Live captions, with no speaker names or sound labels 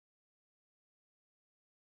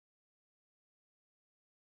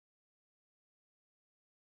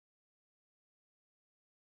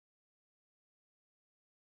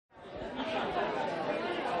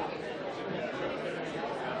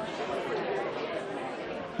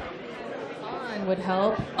would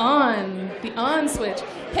help. The on switch.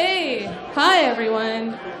 Hey, hi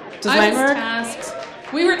everyone. Does mine work?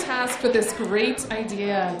 We were tasked with this great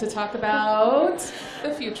idea to talk about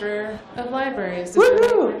the future of libraries.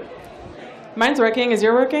 Woohoo! Mine's working. Is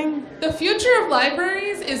yours working? The future of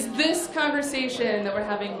libraries is this conversation that we're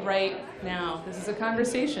having right now. This is a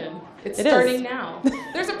conversation. It's starting now.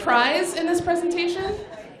 There's a prize in this presentation,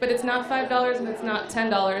 but it's not $5 and it's not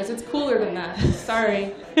 $10. It's cooler than that.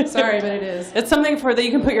 Sorry, but it is. It's something that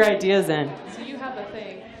you can put your ideas in. So you have the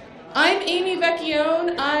thing. I'm Amy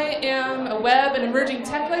Vecchione. I am a web and emerging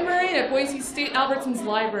tech librarian at Boise State Albertson's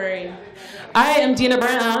library. I am Deana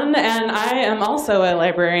Brown, and I am also a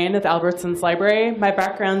librarian at the Albertson's library. My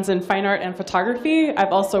background's in fine art and photography.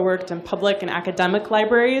 I've also worked in public and academic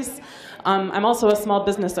libraries. I'm also a small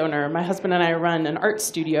business owner. My husband and I run an art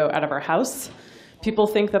studio out of our house. People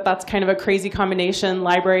think that that's kind of a crazy combination,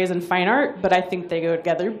 libraries and fine art, but I think they go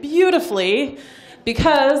together beautifully.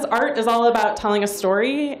 Because art is all about telling a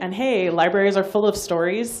story, and hey, libraries are full of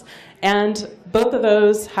stories, and both of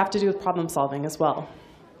those have to do with problem solving as well.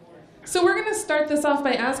 So we're going to start this off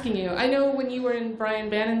by asking you. I know when you were in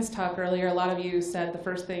Brian Bannon's talk earlier, a lot of you said the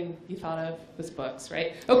first thing you thought of was books,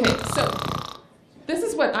 right? Okay, so this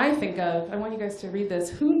is what I think of. I want you guys to read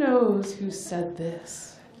this. Who knows who said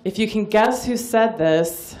this? If you can guess who said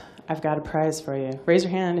this, I've got a prize for you. Raise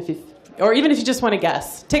your hand if you... Or even if you just want to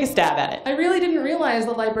guess, take a stab at it. I really didn't realize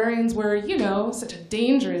that librarians were, such a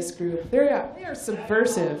dangerous group. They are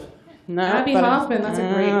subversive. No, Abby Hoffman, that's a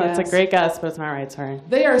great guess. That's a great guess, but it's not right, sorry.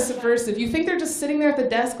 They are subversive. You think they're just sitting there at the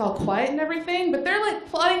desk all quiet and everything, but they're like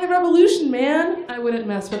plotting the revolution, man. I wouldn't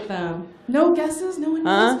mess with them. No guesses? No one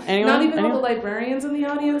knows? Anyone? Not even all the librarians in the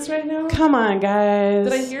audience right now? Come on, guys.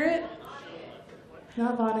 Did I hear it?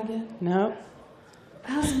 Not Vonnegut? Nope.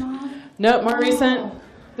 Asimov? Nope, more recent.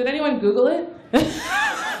 Did anyone Google it?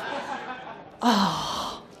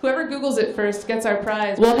 Oh. Whoever Googles it first gets our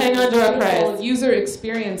prize. We'll hang on to our prize. User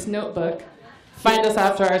experience notebook. Find us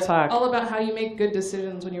after our talk. All about how you make good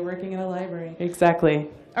decisions when you're working in a library. Exactly.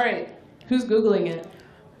 All right, who's Googling it?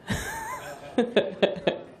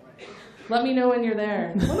 Let me know when you're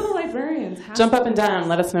there. One of the librarians has Jump up and down.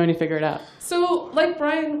 Let us know when you figure it out. So, like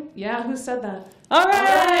Brian, who said that? All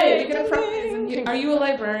right. You get a prize. Are you a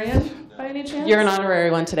librarian by any chance? You're an honorary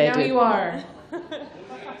one today, now dude. You are.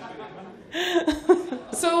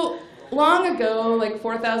 So, long ago, like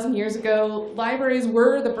 4,000 years ago, libraries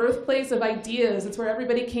were the birthplace of ideas. It's where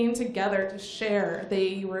everybody came together to share.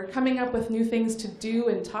 They were coming up with new things to do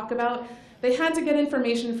and talk about. They had to get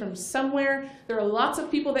information from somewhere. There were lots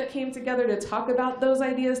of people that came together to talk about those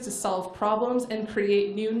ideas, to solve problems, and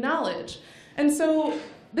create new knowledge. And so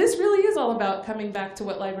this really is all about coming back to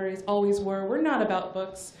what libraries always were. We're not about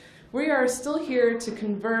books. We are still here to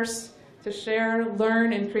converse, to share,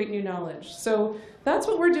 learn, and create new knowledge. So that's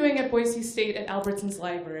what we're doing at Boise State at Albertson's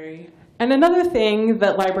library. And another thing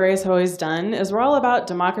that libraries have always done is we're all about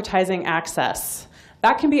democratizing access.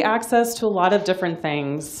 That can be access to a lot of different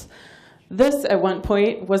things. This, at one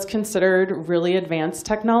point, was considered really advanced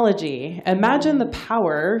technology. Imagine the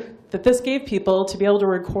power that this gave people to be able to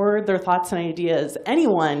record their thoughts and ideas.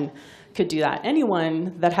 Anyone could do that.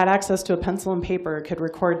 Anyone that had access to a pencil and paper could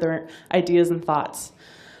record their ideas and thoughts.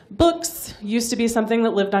 Books used to be something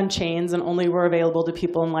that lived on chains and only were available to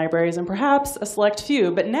people in libraries and perhaps a select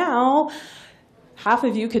few. But now, half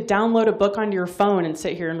of you could download a book onto your phone and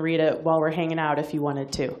sit here and read it while we're hanging out if you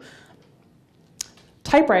wanted to.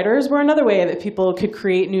 Typewriters were another way that people could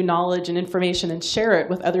create new knowledge and information and share it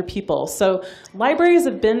with other people. So libraries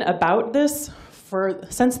have been about this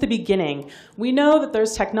since the beginning. We know that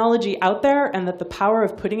there's technology out there and that the power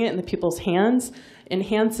of putting it in the people's hands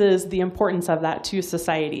enhances the importance of that to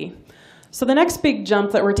society. So the next big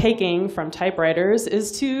jump that we're taking from typewriters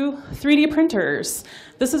is to 3D printers.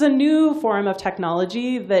 This is a new form of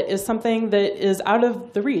technology that is something that is out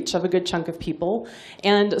of the reach of a good chunk of people.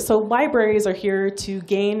 And so libraries are here to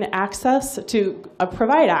gain access, to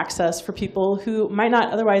provide access for people who might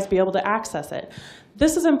not otherwise be able to access it.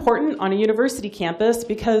 This is important on a university campus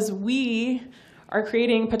because we are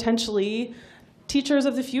creating potentially teachers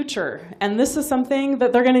of the future, and this is something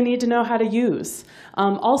that they're going to need to know how to use.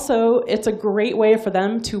 Also, it's a great way for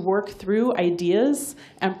them to work through ideas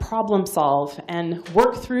and problem solve and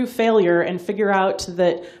work through failure and figure out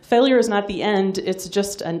that failure is not the end, it's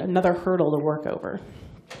just another hurdle to work over.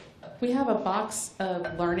 We have a box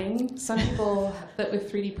of learning. Some people that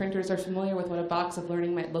with 3D printers are familiar with what a box of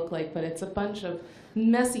learning might look like, but it's a bunch of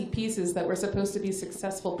messy pieces that were supposed to be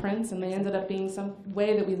successful prints, and they ended up being some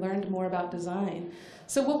way that we learned more about design.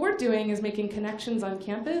 So what we're doing is making connections on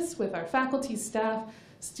campus with our faculty, staff,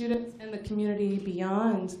 students in the community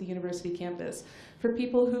beyond the university campus, for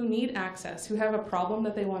people who need access, who have a problem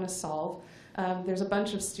that they want to solve. There's a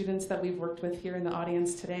bunch of students that we've worked with here in the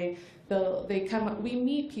audience today. We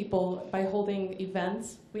meet people by holding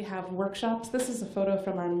events. We have workshops. This is a photo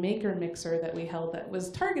from our Maker Mixer that we held that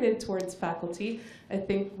was targeted towards faculty. I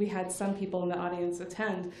think we had some people in the audience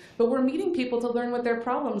attend. But we're meeting people to learn what their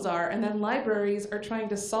problems are, and then libraries are trying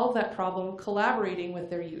to solve that problem, collaborating with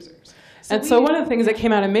their users. So one of the things that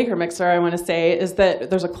came out of Maker Mixer, I want to say, is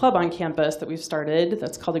that there's a club on campus that we've started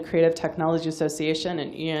that's called the Creative Technology Association,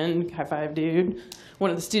 and Ian, high five dude,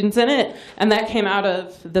 one of the students in it, and that came out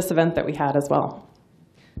of this event that we had as well.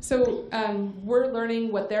 So we're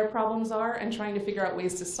learning what their problems are and trying to figure out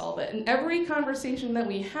ways to solve it. And every conversation that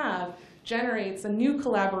we have generates a new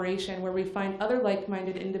collaboration where we find other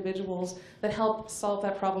like-minded individuals that help solve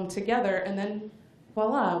that problem together, and then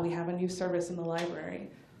voila, we have a new service in the library.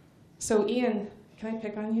 So Ian, can I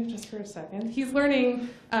pick on you just for a second? He's learning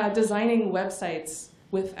designing websites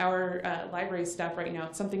with our library staff right now.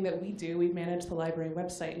 It's something that we do. We manage the library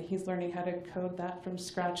website, and he's learning how to code that from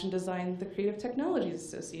scratch and design the Creative Technologies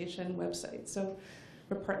Association website. So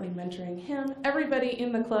we're partly mentoring him. Everybody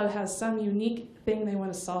in the club has some unique thing they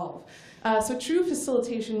want to solve. So true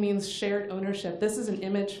facilitation means shared ownership. This is an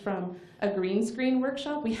image from a green screen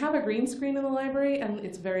workshop. We have a green screen in the library, and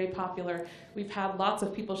it's very popular. We've had lots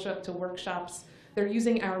of people show up to workshops. They're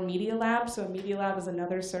using our media lab, so a media lab is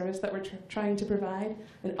another service that we're trying to provide.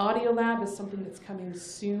 An audio lab is something that's coming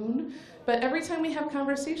soon. But every time we have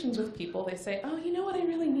conversations with people, they say, oh, you know what I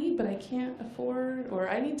really need, but I can't afford, or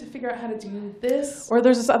I need to figure out how to do this. Or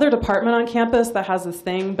there's this other department on campus that has this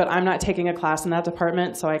thing, but I'm not taking a class in that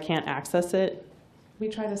department, so I can't access it. We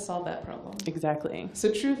try to solve that problem. Exactly.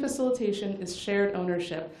 So true facilitation is shared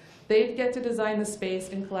ownership. They get to design the space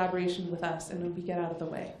in collaboration with us, and then we get out of the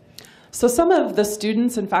way. So some of the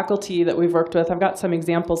students and faculty that we've worked with, I've got some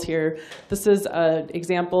examples here. This is an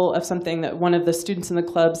example of something that one of the students in the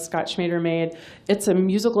club, Scott Schmader, made. It's a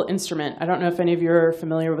musical instrument. I don't know if any of you are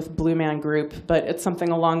familiar with Blue Man Group, but it's something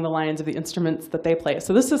along the lines of the instruments that they play.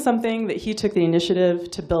 So this is something that he took the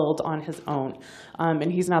initiative to build on his own.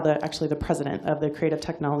 And he's now actually the president of the Creative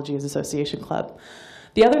Technologies Association Club.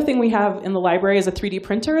 The other thing we have in the library is a 3D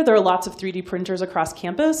printer. There are lots of 3D printers across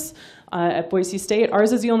campus at Boise State.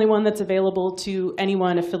 Ours is the only one that's available to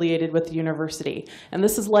anyone affiliated with the university. And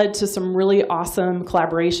this has led to some really awesome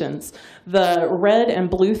collaborations. The red and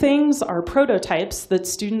blue things are prototypes that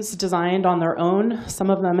students designed on their own. Some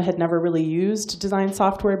of them had never really used design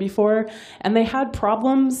software before, and they had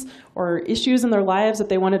problems or issues in their lives that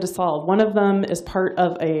they wanted to solve. One of them is part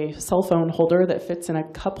of a cell phone holder that fits in a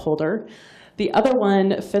cup holder. The other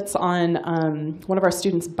one fits on one of our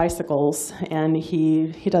students' bicycles, and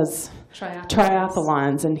he does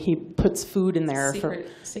triathlons, and he puts food in there.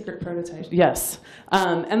 Secret prototype. Yes.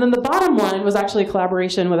 And then the bottom one was actually a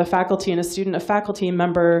collaboration with a faculty and a student. A faculty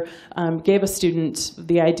member gave a student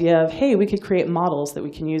the idea of, hey, we could create models that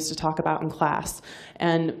we can use to talk about in class.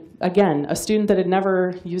 And again, a student that had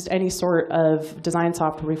never used any sort of design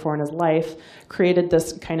software before in his life created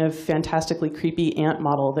this kind of fantastically creepy ant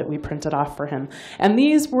model that we printed off for him. And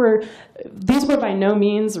these were by no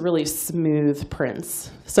means really smooth prints.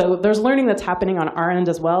 So there's learning that's happening on our end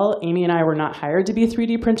as well. Amy and I were not hired to be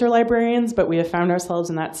 3D printer librarians, but we have found ourselves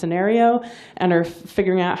in that scenario and are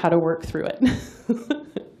figuring out how to work through it.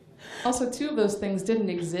 Also, two of those things didn't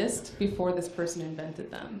exist before this person invented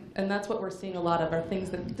them. And that's what we're seeing a lot of, are things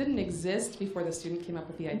that didn't exist before the student came up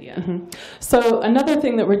with the idea. Mm-hmm. So another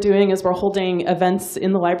thing that we're doing is we're holding events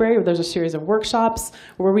in the library where there's a series of workshops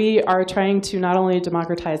where we are trying to not only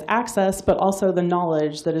democratize access, but also the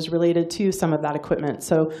knowledge that is related to some of that equipment.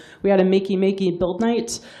 So we had a Makey build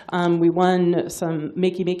night. We won some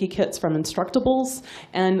Makey kits from Instructables.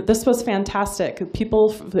 And this was fantastic.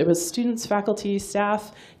 People, it was students, faculty,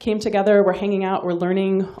 staff, came together, we're hanging out, we're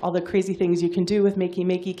learning all the crazy things you can do with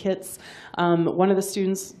Makey kits. One of the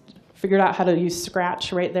students figured out how to use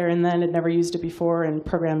Scratch right there and then, had never used it before, and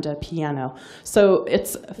programmed a piano. So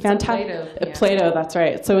it's fantastic. Play-Doh, that's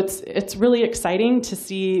right. So it's really exciting to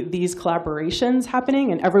see these collaborations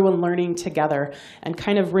happening and everyone learning together and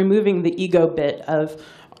kind of removing the ego bit of,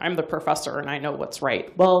 I'm the professor and I know what's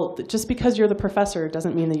right. Well, just because you're the professor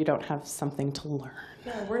doesn't mean that you don't have something to learn.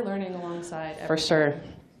 Yeah, we're learning alongside everything. For sure.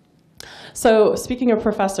 So speaking of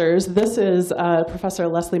professors, this is Professor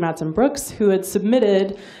Leslie Madsen-Brooks, who had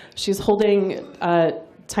submitted, she's holding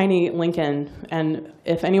Tiny Lincoln, and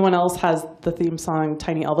if anyone else has the theme song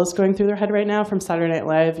Tiny Elvis going through their head right now from Saturday Night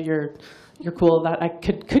Live, you're cool. That I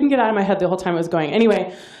couldn't get out of my head the whole time it was going.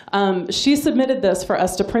 Anyway, she submitted this for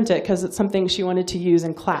us to print it because it's something she wanted to use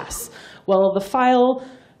in class. Well, the file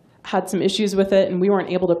had some issues with it, and we weren't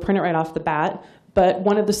able to print it right off the bat. But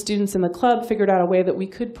one of the students in the club figured out a way that we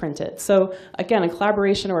could print it. So again, a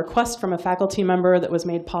collaboration, a request from a faculty member that was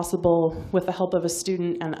made possible with the help of a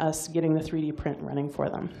student and us getting the 3D print running for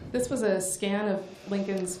them. This was a scan of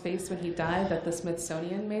Lincoln's face when he died that the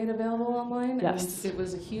Smithsonian made available online. Yes. And it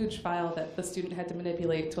was a huge file that the student had to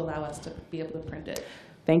manipulate to allow us to be able to print it.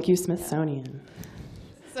 Thank you, Smithsonian.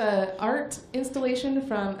 It's an art installation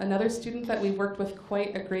from another student that we worked with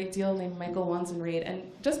quite a great deal named Michael Wansen-Reed. And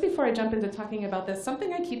just before I jump into talking about this,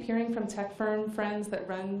 something I keep hearing from tech firm friends that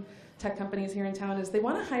run tech companies here in town is they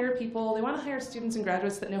want to hire people, they want to hire students and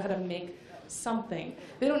graduates that know how to make something.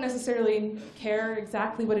 They don't necessarily care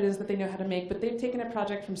exactly what it is that they know how to make, but they've taken a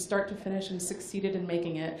project from start to finish and succeeded in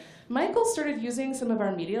making it. Michael started using some of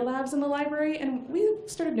our media labs in the library, and we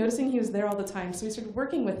started noticing he was there all the time, so we started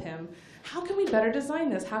working with him. How can we better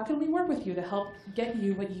design this? How can we work with you to help get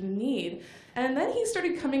you what you need? And then he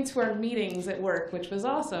started coming to our meetings at work, which was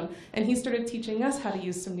awesome. And he started teaching us how to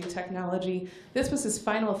use some new technology. This was his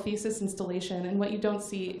final thesis installation. And what you don't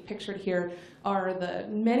see pictured here are the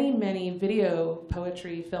many, many video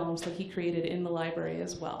poetry films that he created in the library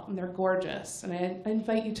as well. And they're gorgeous. And I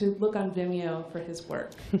invite you to look on Vimeo for his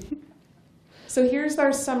work. So here's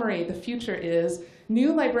our summary. The future is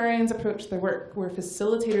new librarians approach their work. We're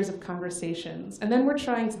facilitators of conversations. And then we're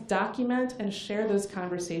trying to document and share those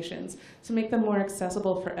conversations to make them more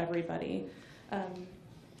accessible for everybody.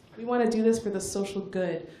 We want to do this for the social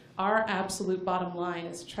good. Our absolute bottom line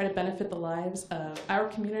is to try to benefit the lives of our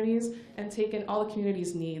communities and take in all the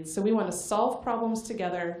community's needs. So we want to solve problems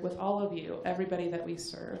together with all of you, everybody that we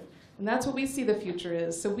serve. And that's what we see the future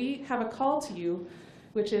is. So we have a call to you,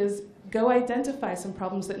 which is go identify some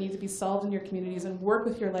problems that need to be solved in your communities and work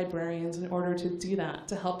with your librarians in order to do that,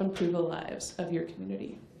 to help improve the lives of your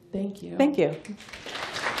community. Thank you. Thank you.